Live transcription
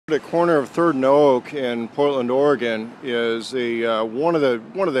The corner of 3rd and Oak in Portland, Oregon is one of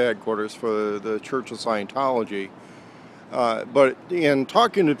the headquarters for the Church of Scientology. But in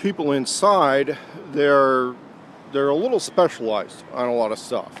talking to people inside, they're a little specialized on a lot of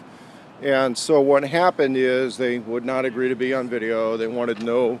stuff. And so what happened is they would not agree to be on video. They wanted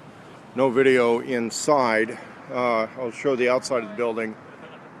no video inside. I'll show the outside of the building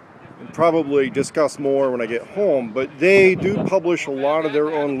and probably discuss more when I get home, but they do publish a lot of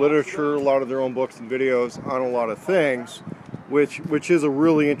their own literature, a lot of their own books and videos on a lot of things, which is a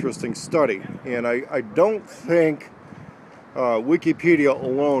really interesting study. And I don't think Wikipedia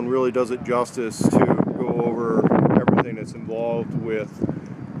alone really does it justice to go over everything that's involved with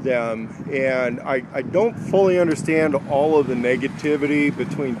them. And I don't fully understand all of the negativity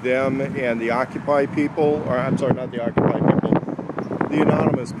between them and the Occupy people, or I'm sorry, not the Occupy people, the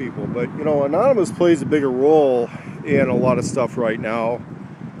anonymous people. But you know, anonymous plays a bigger role in a lot of stuff right now.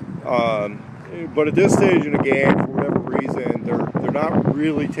 But at this stage in the game, for whatever reason, they're not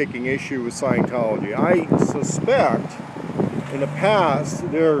really taking issue with Scientology. I suspect in the past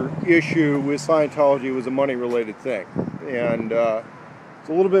their issue with Scientology was a money-related thing, and it's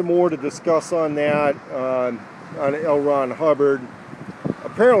a little bit more to discuss on that, on L. Ron Hubbard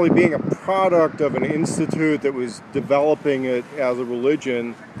apparently being a product of an institute that was developing it as a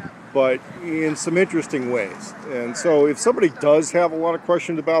religion, but in some interesting ways. And so if somebody does have a lot of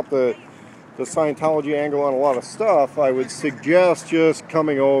questions about the Scientology angle on a lot of stuff, I would suggest just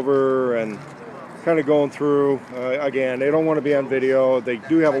coming over and kind of going through. Again, they don't want to be on video. They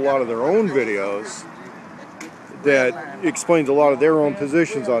do have a lot of their own videos that explains a lot of their own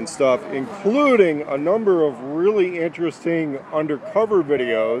positions on stuff, including a number of really interesting undercover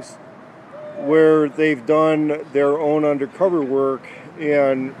videos where they've done their own undercover work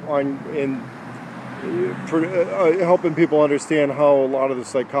in helping people understand how a lot of the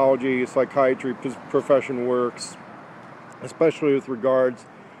psychiatry profession works, especially with regards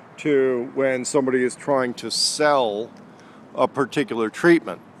to when somebody is trying to sell a particular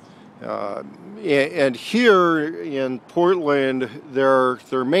treatment. And here in Portland, their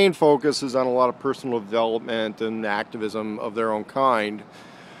main focus is on a lot of personal development and activism of their own kind,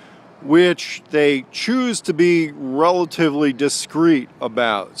 which they choose to be relatively discreet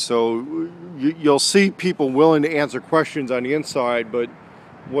about. So you'll see people willing to answer questions on the inside, but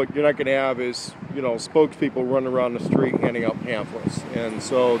what you're not going to have is, you know, spokespeople running around the street handing out pamphlets. And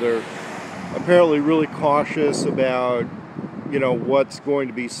so they're apparently really cautious about, you know, what's going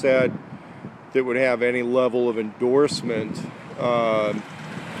to be said that would have any level of endorsement or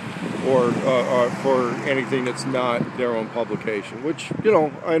for anything that's not their own publication, which, you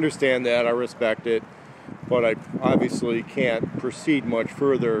know, I understand that, I respect it, but I obviously can't proceed much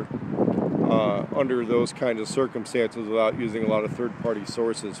further under those kinds of circumstances without using a lot of third-party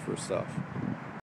sources for stuff.